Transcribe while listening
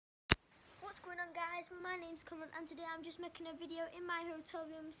guys, my name's Cameron and today I'm just making a video in my hotel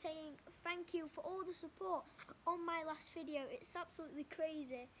room saying thank you for all the support on my last video. It's absolutely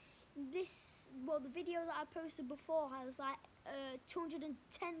crazy. The video that I posted before has like 210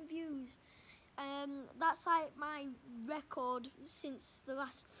 views. That's like my record since the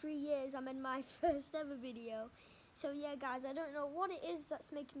last 3 years. I'm in my first ever video. So yeah guys, I don't know what it is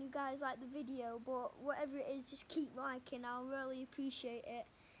that's making you guys like the video, but whatever it is, just keep liking. I'll really appreciate it.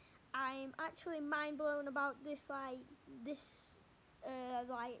 I'm actually mind blown about this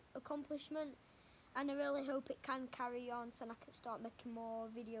accomplishment, and I really hope it can carry on so I can start making more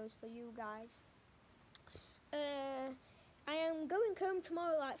videos for you guys. I am going home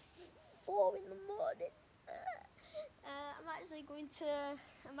tomorrow like 4 in the morning. I'm actually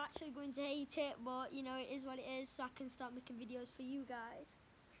going to hate it, but you know, it is what it is, so I can start making videos for you guys.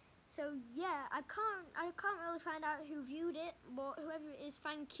 So yeah, I can't really find out who viewed it, but whoever it is,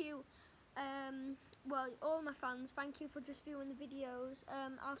 thank you. Well, all my fans, thank you for just viewing the videos.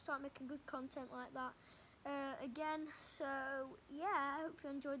 I'll start making good content like that again. So yeah, I hope you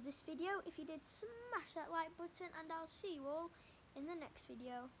enjoyed this video. If you did, smash that like button, and I'll see you all in the next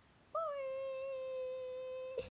video. Bye.